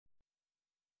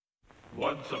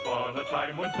Once upon a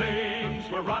time when things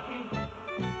were rotten,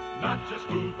 not just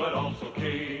food but also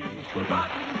kings were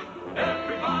rotten.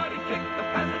 Everybody kicked the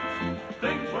peasants.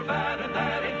 Things were bad and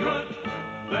that ain't good.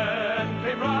 Then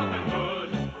came Robin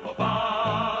Hood.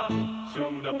 Ba-ba.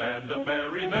 Soon a band of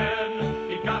merry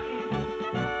men he'd gotten.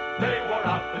 They wore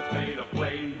outfits made of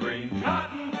plain green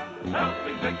cotton.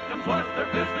 Helping victims was their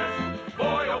business.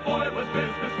 Boy, oh boy, was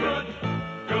business good.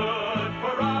 Good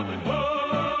for Robin Hood.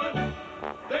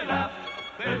 They laughed,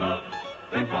 they loved,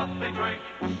 they fought, they drank.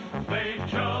 They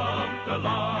jumped a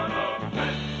lot of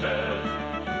fences.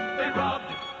 They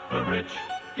robbed the rich,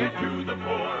 get to the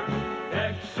poor.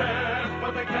 Except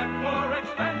what they kept for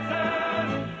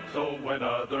expenses. So when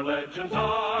other legends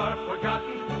are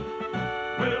forgotten,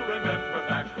 we'll remember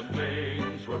back when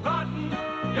things were rotten.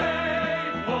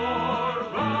 Yay for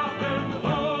Robin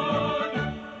Hood!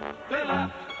 They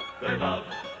laughed, they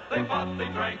loved, they fought, they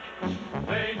drank.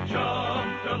 They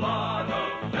jumped a lot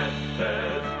of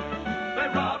fences. They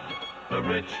robbed the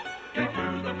rich, gave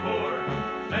to the poor.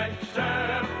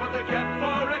 Except what they kept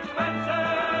for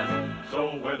expenses. So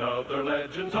when other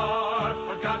legends are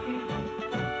forgotten,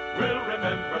 we'll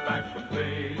remember back when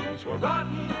things were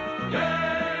rotten.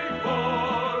 Yay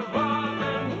for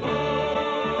Robin Hood!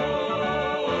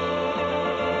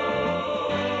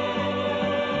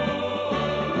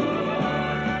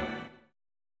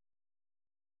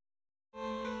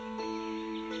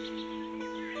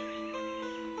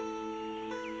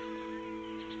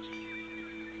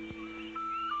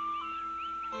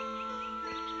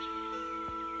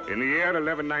 In the year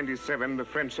 1197, the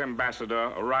French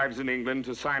ambassador arrives in England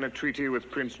to sign a treaty with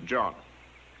Prince John.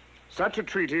 Such a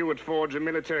treaty would forge a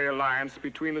military alliance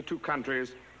between the two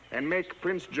countries and make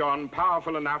Prince John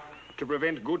powerful enough to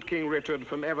prevent good King Richard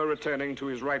from ever returning to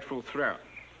his rightful throne.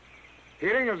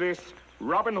 Hearing of this,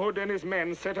 Robin Hood and his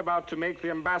men set about to make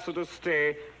the ambassador's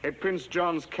stay at Prince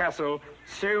John's castle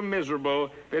so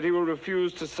miserable that he will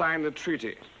refuse to sign the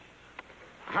treaty.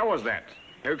 How was that?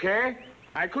 Okay?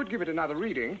 I could give it another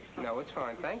reading. No, it's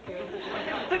fine, thank you.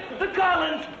 The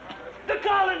garlands! The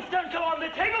garlands don't go on the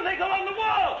table, they go on the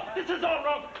wall! This is all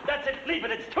wrong. That's it, leave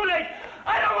it, it's too late.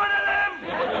 I don't want to live!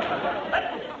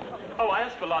 Oh, I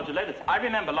asked for larger letters. I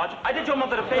remember larger. I did your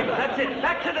mother a favor. That's it,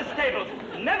 back to the stables.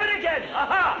 Never again.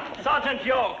 Aha! Sergeant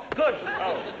York. Good.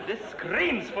 Oh, this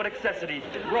screams for accessories.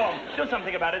 Wrong. Do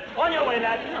something about it. On your way,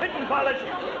 lad. Fit and polish.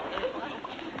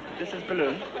 This is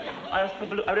balloon. I asked for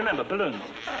balloon. I remember, balloons.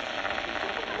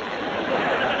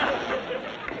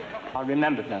 I'll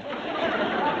remember now.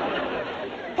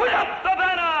 Put up the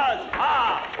banners!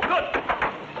 Ah, good.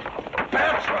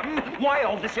 Bertram, why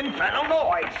all this infernal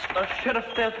noise? Sheriff,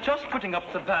 they're just putting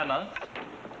up the banners.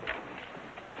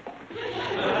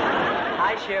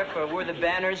 Hi, Sheriff. We're the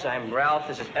Banners. I'm Ralph.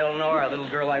 This is Eleanor, our little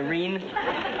girl Irene.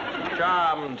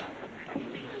 Charmed.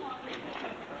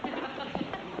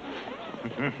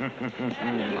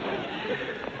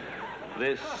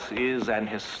 This is an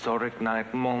historic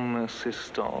night, mon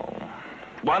assistant.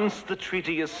 Once the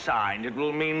treaty is signed, it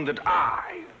will mean that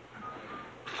I,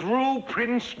 through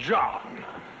Prince John,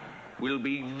 will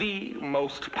be the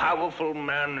most powerful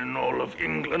man in all of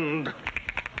England.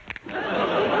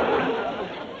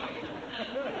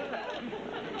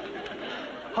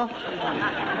 Huh?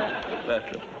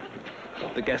 Bertram,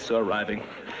 the guests are arriving.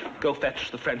 Go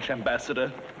fetch the French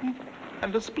ambassador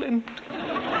and a splint.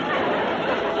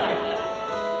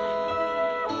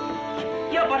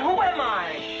 Yeah, but who am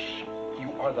I?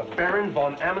 You are the Baron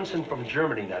von Amundsen from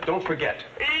Germany now. Don't forget.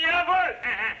 Jawohl!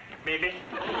 Maybe.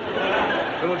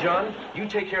 Little John, you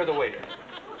take care of the waiter.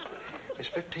 Is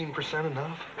 15%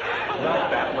 enough? Not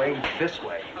that way, this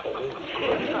way.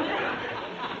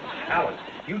 Alan,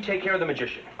 you take care of the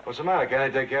magician. What's the matter? Can't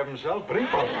he take care of himself? Brief.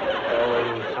 Oh,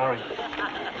 sorry.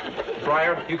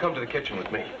 Friar, you come to the kitchen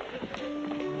with me.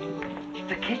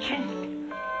 The kitchen?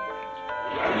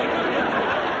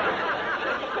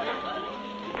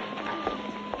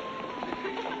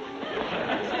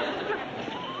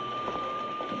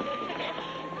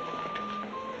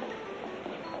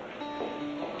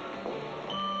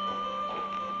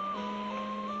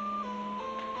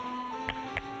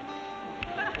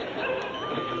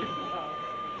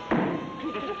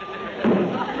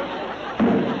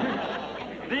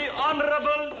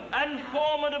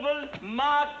 Formidable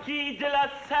Marquis de la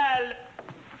Salle,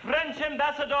 French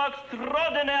ambassador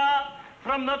extraordinaire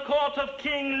from the court of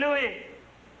King Louis.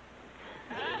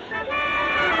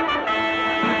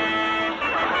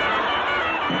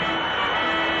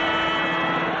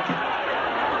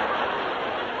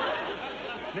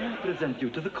 May I present you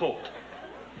to the court?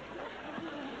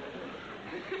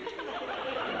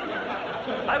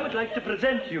 I would like to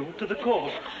present you to the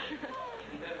court.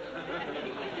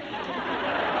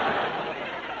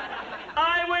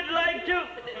 like to...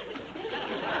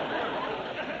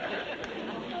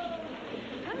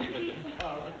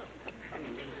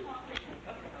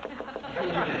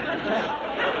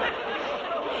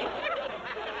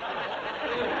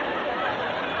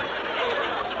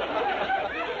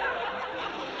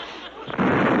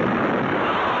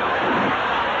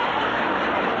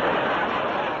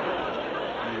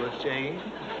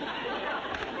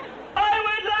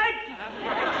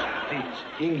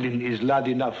 England is loud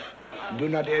enough. Do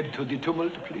not add to the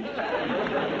tumult, please.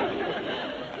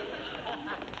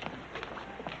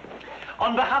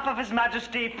 On behalf of His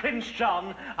Majesty, Prince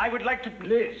John, I would like to...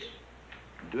 Please,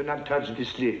 do not touch the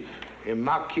sleeve. A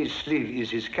marquis' sleeve is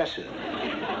his castle.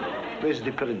 Where's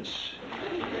the prince?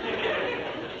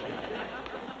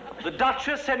 The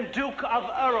Duchess and Duke of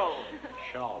Earl.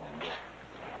 Charmed.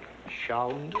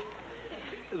 Charmed?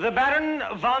 The Baron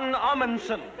von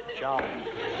Amundsen. Charmed.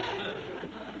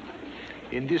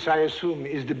 In this, I assume,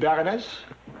 is the Baroness?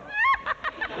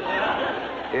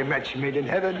 A match made in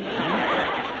heaven.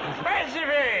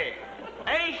 Percival,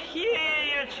 I hear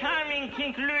your charming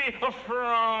King Louis of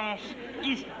France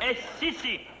is a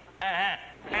sissy.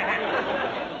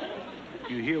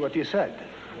 You hear what he said?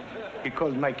 He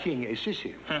called my king a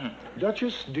sissy.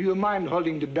 Duchess, do you mind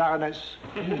holding the Baroness?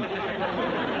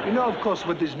 You know, of course,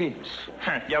 what this means.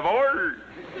 Jawohl.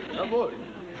 Jawohl.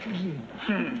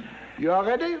 You are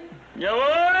ready?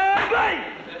 Jawohl!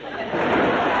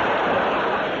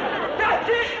 That's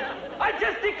it! I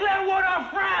just declare war on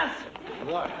France!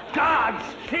 What? Gods,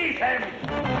 seize him!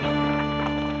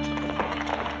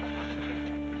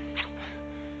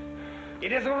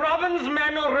 It is Robin's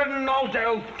man,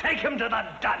 Ronaldo. Take him to the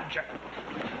dungeon.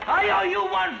 I owe you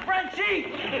one,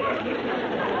 Frenchie!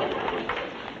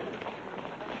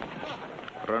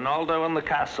 Ronaldo in the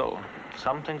castle.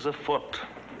 Something's afoot.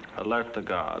 Alert the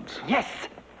guards. Yes!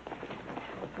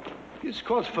 This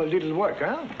calls for a little work,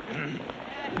 huh?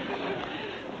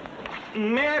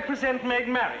 May I present Maid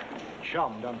Mary?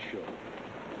 Charmed, I'm sure.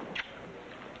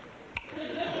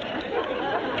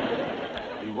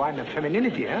 The wine of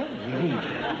femininity, huh?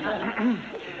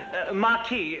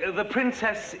 Marquis, the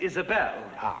Princess Isabel.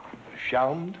 Ah,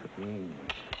 charmed.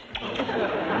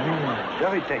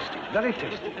 Very tasty, very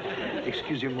tasty.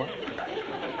 Excusez-moi.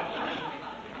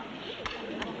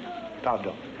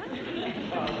 Pardon.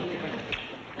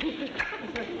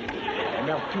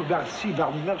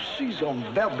 Merci, son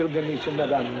berberganisme,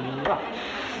 madame.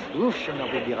 Oof, je n'en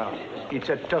veux dire. It's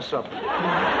a toss-up. Well,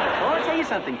 I'll tell you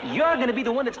something. You're going to be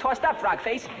the one that's tossed up, frog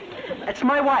face. That's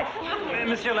my wife.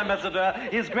 Monsieur l'Ambassadeur,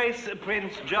 His Grace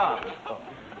Prince John.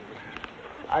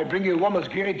 I bring you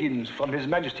warmest greetings from His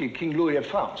Majesty King Louis of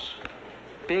France.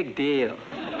 Big deal.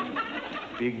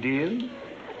 Big deal?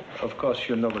 Of course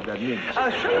you know what that means.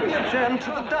 Shall we adjourn to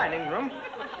the dining room?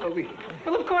 Oh, oui.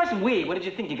 Well, of course we. What did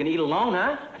you think? You're going to eat alone,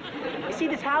 huh? You see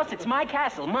this house? It's my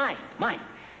castle. Mine.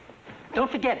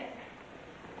 Don't forget it.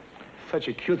 Such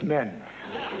a cute man.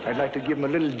 I'd like to give him a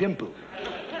little dimple.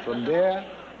 From there,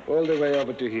 all the way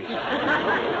over to here.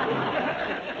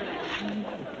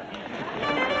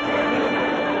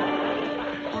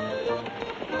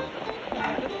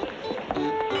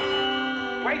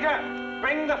 Waiter,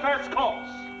 bring the first course.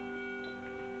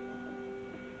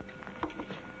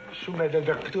 Sous mes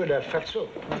vertus, elle a fait ça.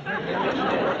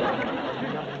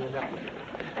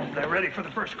 They're ready for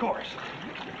the first course.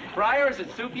 Friar, is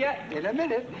it soup yet? In a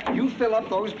minute. You fill up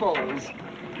those bowls.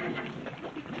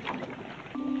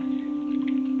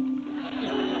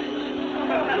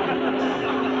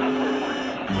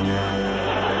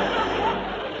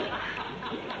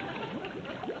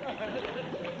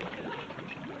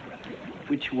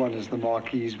 Which one is the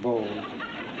Marquis's bowl?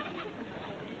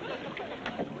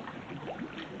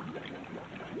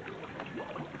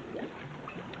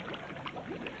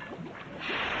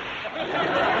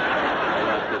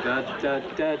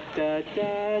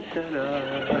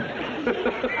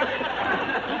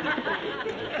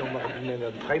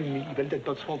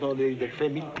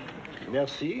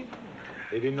 Merci.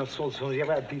 Et les notions sont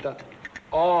irraditantes.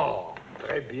 Oh,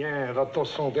 très bien. Votre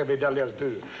son devait d'aller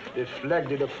de les flags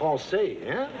de français,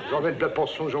 hein? J'en ai de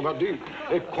poisson, j'en ai dit.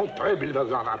 Et contre, il va en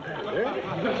avoir, hein?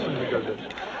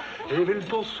 Et il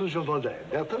poisson, j'en ai dit.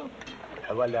 D'accord?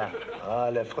 Voilà.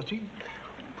 Ah, la frottis.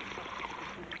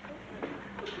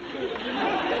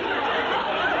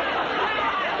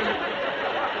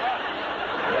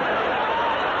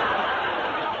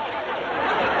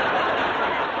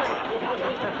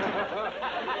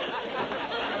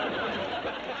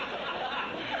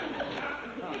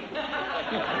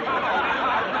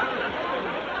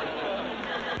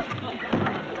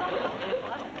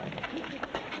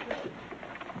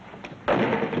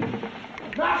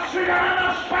 That's the end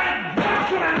of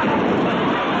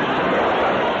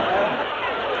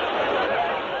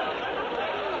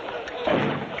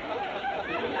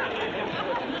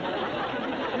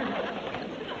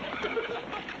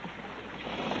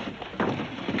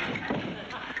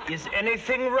Is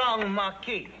anything wrong,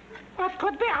 Marquis? What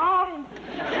could be wrong?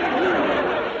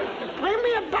 Bring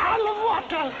me a barrel of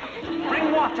water.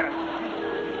 Bring water.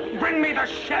 Bring me the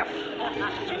chef.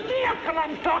 Vehicle,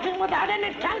 I'm talking without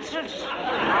any tenses.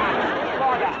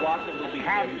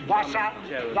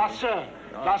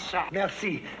 Wasser.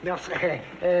 Merci.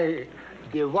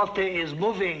 The water is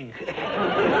moving.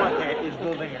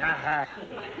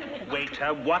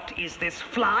 Waiter, what is this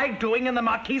fly doing in the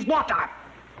Marquis's water?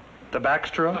 The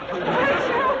backstroke? The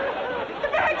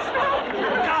backstroke!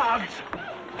 Guards!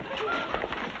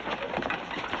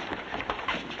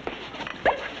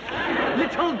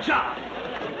 Little John!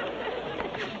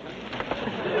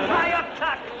 Fire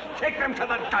tuck! Take them to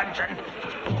the dungeon!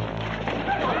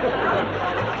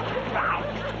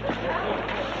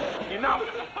 Enough!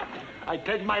 I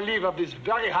take my leave of this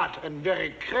very hot and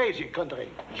very crazy country.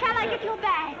 Shall I get your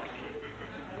bag?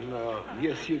 No,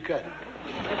 yes, you can.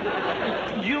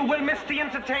 You will miss the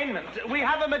entertainment. We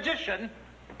have a magician.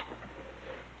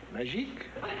 Magic?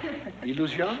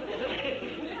 Illusion?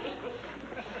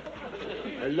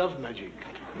 I love magic.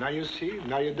 Now you see,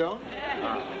 now you don't.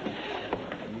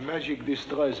 Magic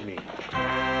destroys me.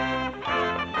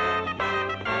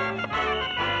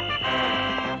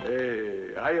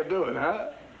 Hey, how you doing, huh?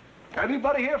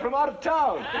 Anybody here from out of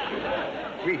town?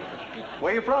 Oui.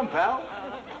 Where you from, pal?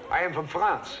 I am from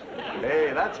France.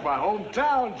 Hey, that's my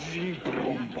hometown.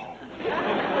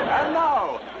 And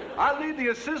now, I'll need the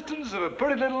assistance of a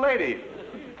pretty little lady.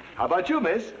 How about you,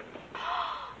 miss?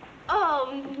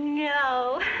 Oh,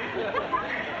 no.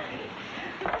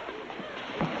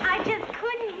 I just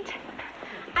couldn't.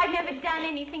 I've never done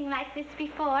anything like this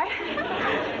before.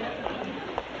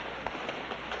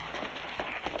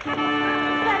 But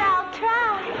I'll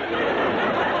try.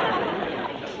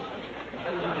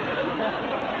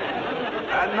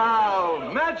 And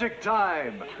now, magic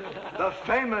time. The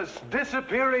famous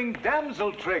disappearing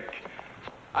damsel trick.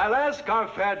 I'll ask our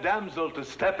fair damsel to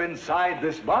step inside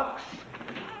this box.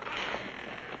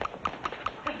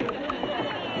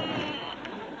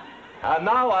 And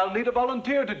now I'll need a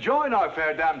volunteer to join our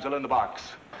fair damsel in the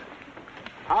box.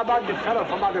 How about the fellow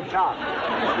from out of town?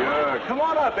 Sure. Come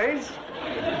on up, Ace.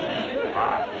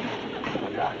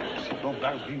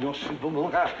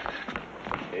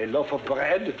 A loaf of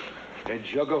bread, a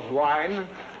jug of wine,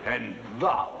 and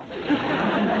wow.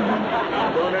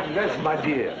 Don't it less, my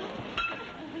dear.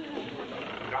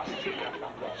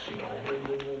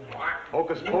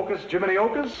 Hocus pocus, Jiminy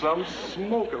Ocus, some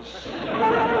smokers.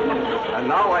 And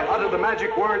now I utter the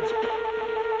magic words,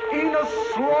 Enos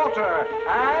Slaughter,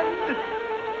 and...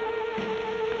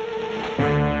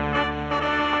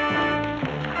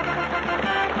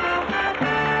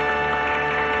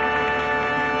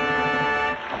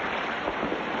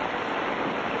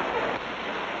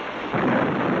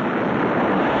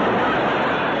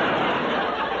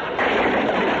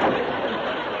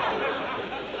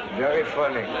 Very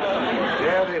funny.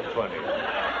 Very funny.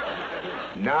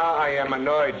 Now I am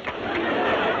annoyed.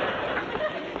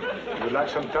 You like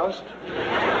some toast?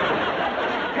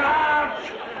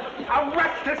 Guards!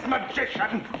 Arrest this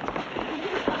magician!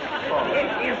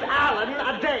 It is Alan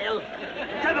Adale.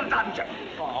 To the dungeon.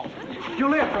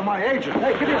 You'll hear from my agent.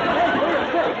 Hey, come here.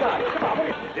 Come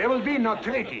on. There will be no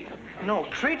treaty. No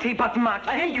treaty, but Marquis.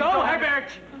 Let him go,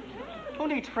 Herbert! Who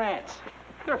needs France?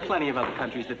 There are plenty of other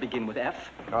countries that begin with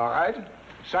F. All right.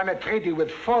 Sign a treaty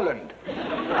with Poland.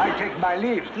 I take my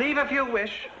leave. Leave if you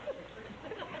wish.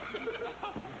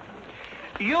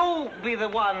 You be the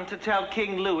one to tell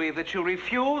King Louis that you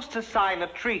refuse to sign a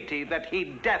treaty that he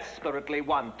desperately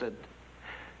wanted.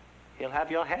 He'll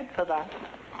have your head for that.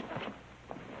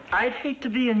 I'd hate to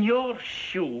be in your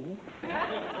shoe.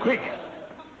 Quick.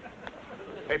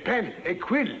 A pen, a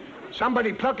quill.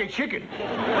 Somebody pluck a chicken.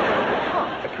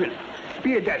 A quill.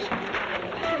 Be a desk.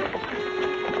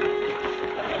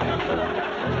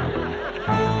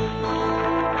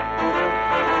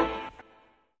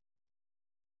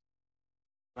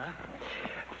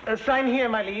 Sign here,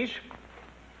 my liege.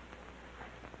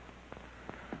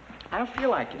 I don't feel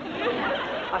like it.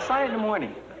 I'll sign it in the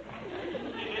morning.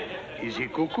 Is he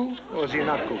cuckoo or is he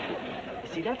not cuckoo? You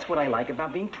see, that's what I like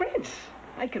about being prince.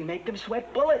 I can make them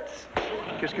sweat bullets.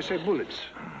 Qu'est-ce que c'est bullets?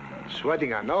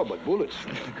 Sweating, I know, but bullets.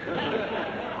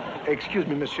 Excuse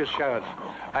me, Monsieur Sheriff.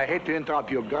 I hate to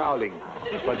interrupt your growling,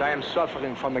 but I am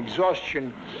suffering from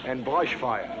exhaustion and brush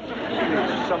fire.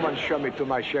 Please, someone show me to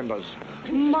my chambers.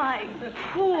 My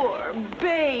poor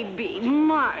baby,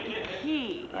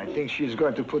 Marquis. I think she's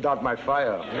going to put out my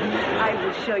fire. I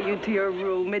will show you to your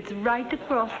room. It's right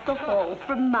across the hall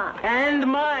from mine. And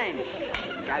mine.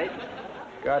 Got it?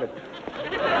 Got it.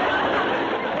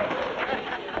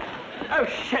 Oh,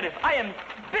 Sheriff, I am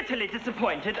bitterly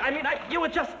disappointed. I mean, you were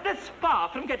just this far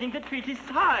from getting the treaty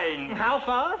signed. How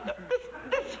far?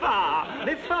 This far.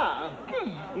 This far?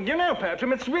 You know,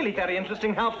 Bertram, it's really very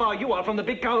interesting how far you are from the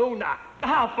big kahuna.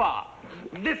 How far?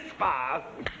 This far.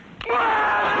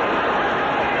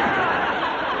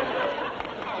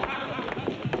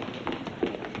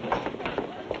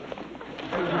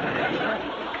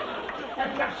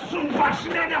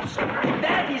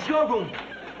 That is your room.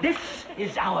 This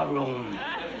is our room.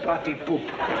 Party poop.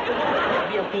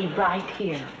 We'll be right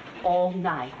here all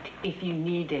night if you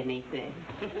need anything.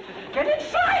 Get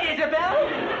inside, Isabel!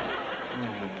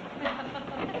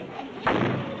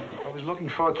 I was looking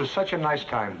forward to such a nice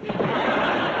time.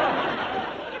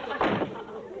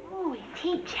 Ooh,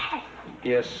 teacher.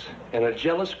 Yes, and a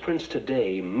jealous prince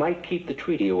today might keep the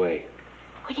treaty away.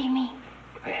 What do you mean?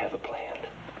 I have a plan.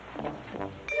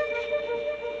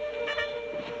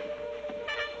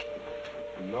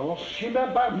 Non, si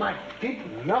même pas ma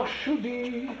petite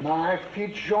marchoudie, ma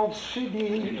petite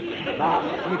gentille, ma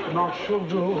petite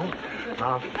manchoudou,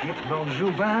 ma petite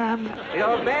manjoubam.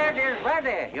 Your bed is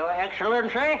ready, Your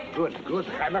Excellency. Good, good.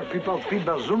 Alors, people,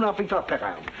 people, zoom up into a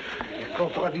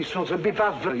Contradiction, c'est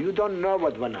baveux. You don't know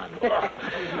what went on.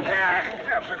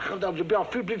 Je ben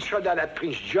public show that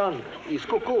Prince John is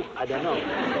cuckoo. I don't know.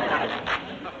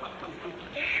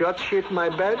 Short shit my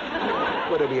bed?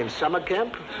 What are we in summer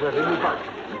camp? Where are we back?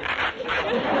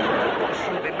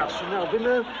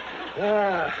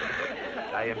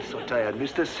 I am so tired.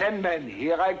 Mr. Sandman,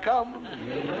 here I come.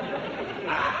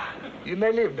 You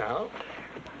may leave now.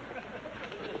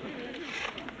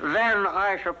 Then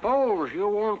I suppose you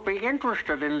won't be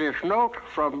interested in this note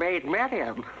from Maid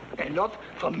Marian. A note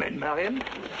from Maid Marian?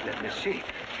 Let me see.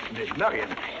 Maid Marian.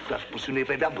 Dat poesunie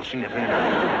pedam, poesunie pedam.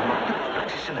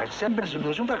 Ze naar Sembel, ze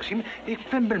nog zo'n vaccin. Ik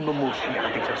ben bij mijn moesje.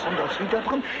 Ik zal zondag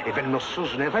schieten. Even nog zo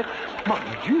snel. Mon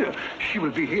Dieu, she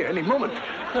will be here any moment.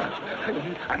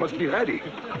 I must be ready.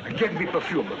 Get me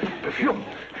perfume. Perfume.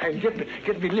 And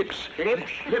get me lips.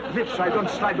 Lips? Lips, so I don't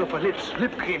slide off her lips.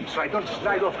 Lip cream, so I don't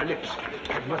slide off her lips.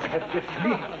 I must have with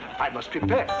me. I must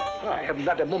prepare. I have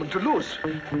not a moment to lose.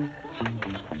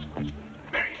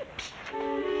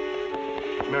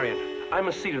 Marian, I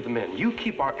must see to the men. You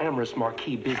keep our amorous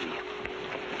Marquis busy.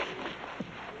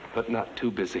 But not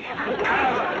too busy. Out!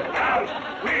 Out!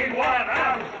 We want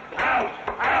out! Out!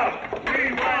 Out!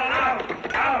 We want out!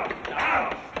 Out!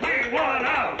 Out! We want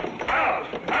out! Out!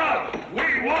 Out!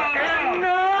 We want out!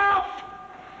 Enough!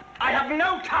 I have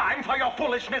no time for your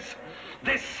foolishness.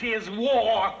 This is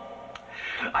war.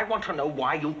 I want to know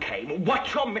why you came,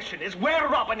 what your mission is, where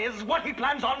Robin is, what he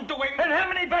plans on doing. And how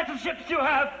many battleships you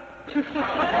have?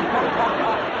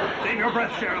 Save your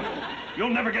breath, Sheriff. You'll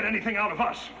never get anything out of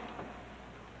us.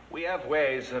 We have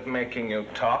ways of making you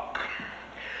talk.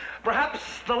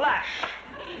 Perhaps the lash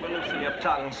will loosen your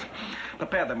tongues.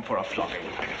 Prepare them for a flogging.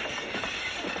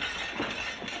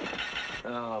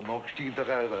 Mon petit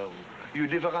frère, you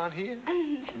live around here?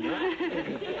 No?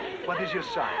 What is your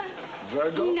sign?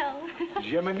 Virgo? No.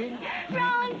 Gemini?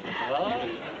 Wrong.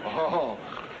 Oh.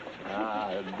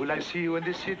 Will I see you in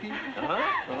the city?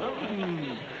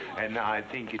 And now I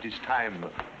think it is time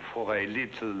for a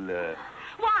little...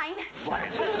 Wine.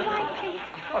 Wine? Wine, please.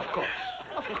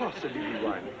 Of course, a little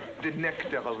wine. The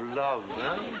nectar of love,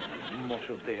 huh?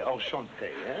 Enchanté,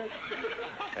 enchanté,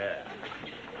 huh?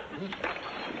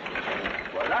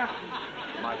 Voila,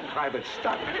 my private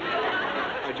stock.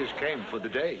 I just came for the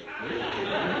day.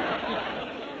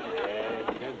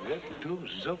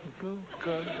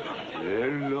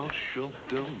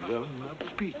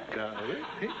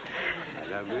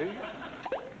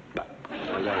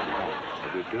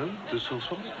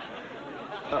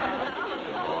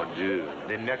 Mon Dieu,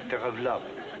 the nectar of love.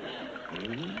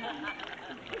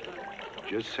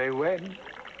 Just say when.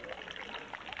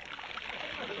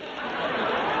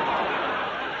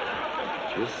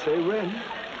 Just say when.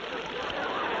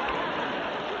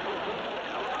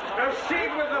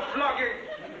 Proceed with the flogging.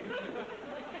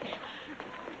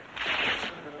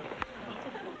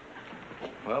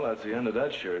 Well, that's the end of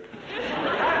that shirt.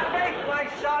 Wait, my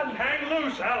son. Hang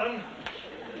loose, Alan.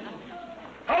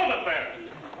 Hold it there.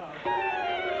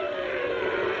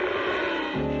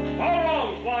 All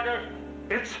wrong, Flogger.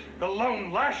 It's the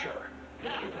Lone Lasher.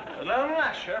 The Lone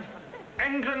Lasher,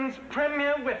 England's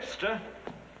premier whipster.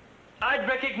 I'd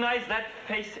recognize that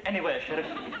face anywhere, Sheriff.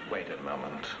 Wait a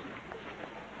moment.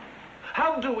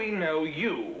 How do we know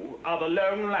you are the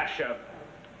Lone Lasher?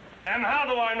 And how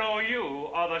do I know you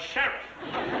are the sheriff?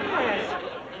 Yes.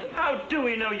 How do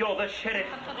we know you're the sheriff?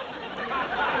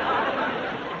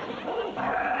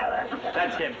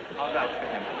 That's him. I'll vouch for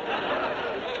him.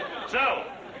 So,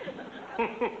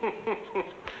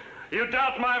 You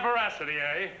doubt my veracity,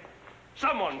 eh?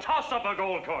 Someone toss up a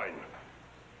gold coin.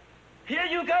 Here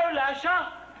you go, Lasher.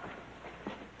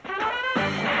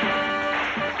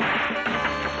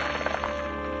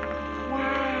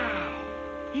 Wow.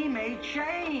 He made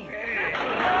change.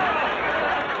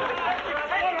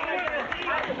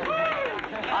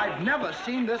 I've never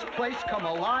seen this place come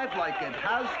alive like it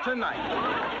has tonight.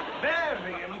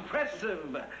 Very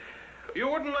impressive. You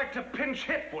wouldn't like to pinch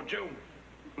hit, would you?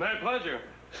 My pleasure.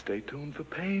 Stay tuned for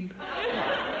pain.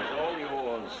 It's all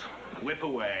yours. Whip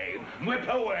away. Whip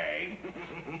away.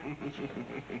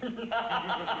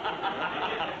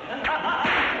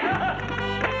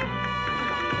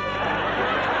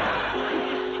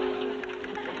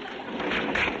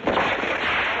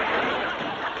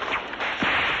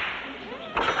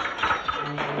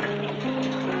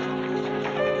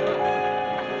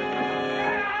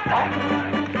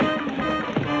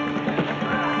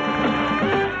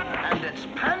 And it's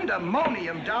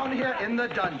pandemonium down here in the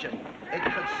dungeon. It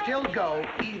could still go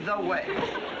either way.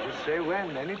 Just say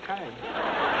when, anytime.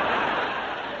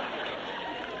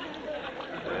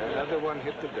 Another one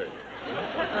hit the dirt.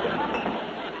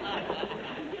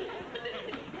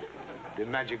 The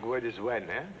magic word is when,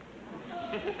 eh?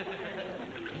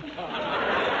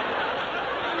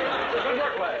 Good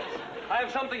work, lads. I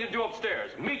have something to do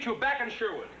upstairs. Meet you back in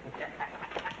Sherwood.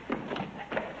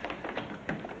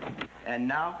 And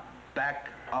now, back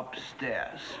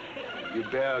upstairs. You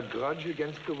bear a grudge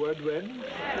against the word when?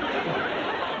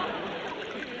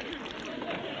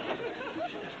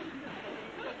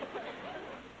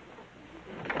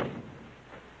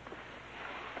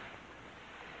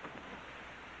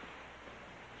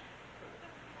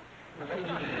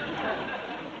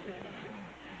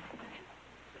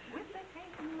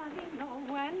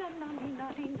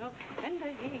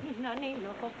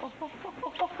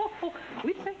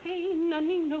 With the hey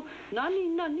nanny no, nanny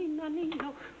nanny nanny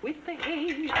no, with the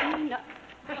hey nanny no.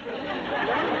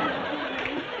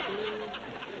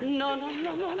 No no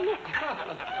no no no.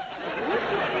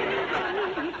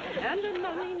 And a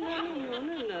nanny nanny no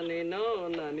nanny no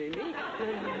nanny no.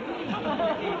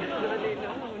 Nanny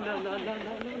no no no no no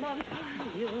no.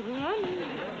 You nanny.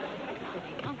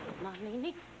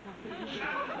 Nanny.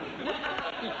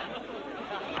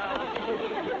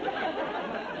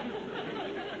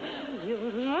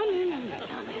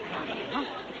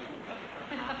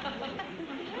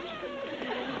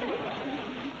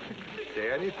 Say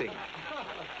anything.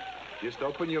 Just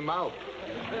open your mouth.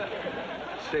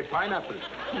 Say pineapple.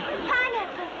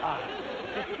 Pineapple.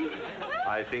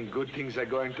 I think good things are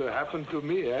going to happen to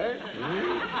me, eh?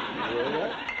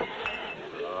 Yeah.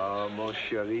 Oh, mon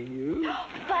chéri, you?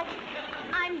 But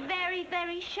I'm very,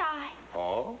 very shy.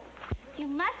 Oh? You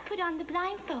must put on the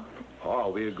blindfold. Oh,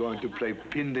 we're going to play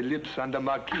pin the lips on the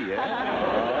marquee,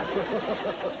 eh?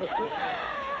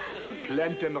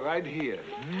 Plant them right here.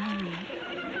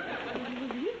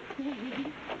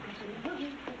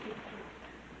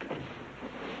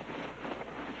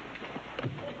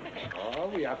 Oh,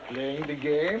 we are playing the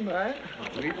game, eh?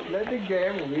 We play the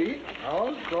game, we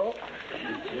also.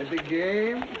 We play the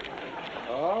game.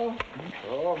 Oh,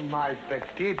 my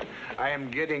petite, I am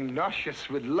getting nauseous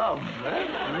with love, eh?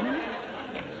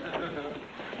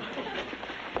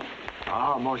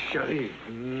 Ah, mon chéri.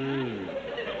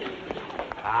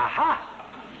 Aha!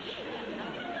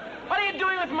 What are you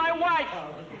doing with my wife?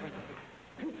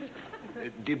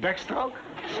 The backstroke?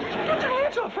 Get your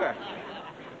hands off her.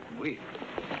 Oui.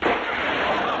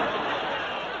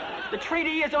 The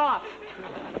treaty is off.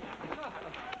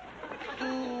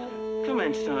 Come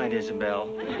inside, Isabel.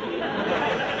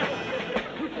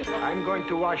 I'm going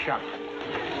to wash up.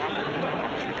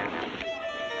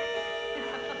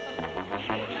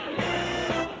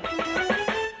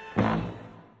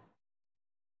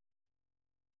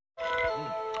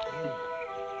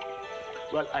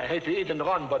 Well, I hate to eat and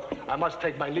run, but I must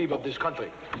take my leave of this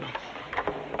country.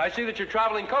 I see that you're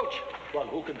traveling coach. Well,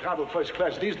 who can travel first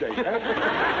class these days, eh?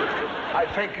 I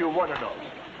thank you one and all,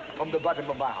 from the bottom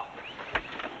of my heart.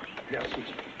 Merci.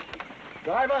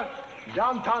 Driver,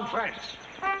 downtown France.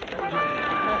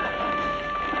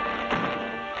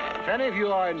 If any of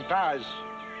you are in Paris,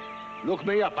 look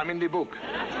me up. I'm in the book.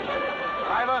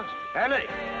 Driver, allez.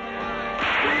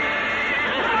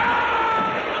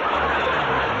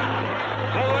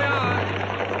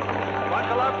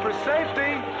 Buckle up for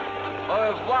safety.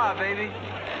 Au revoir, baby.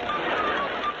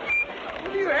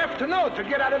 What do you have to know to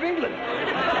get out of England?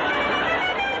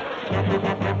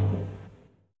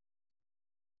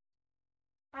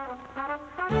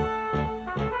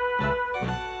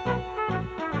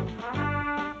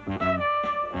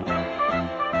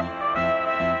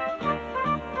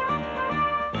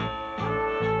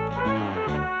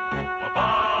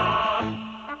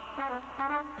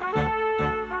 Bye.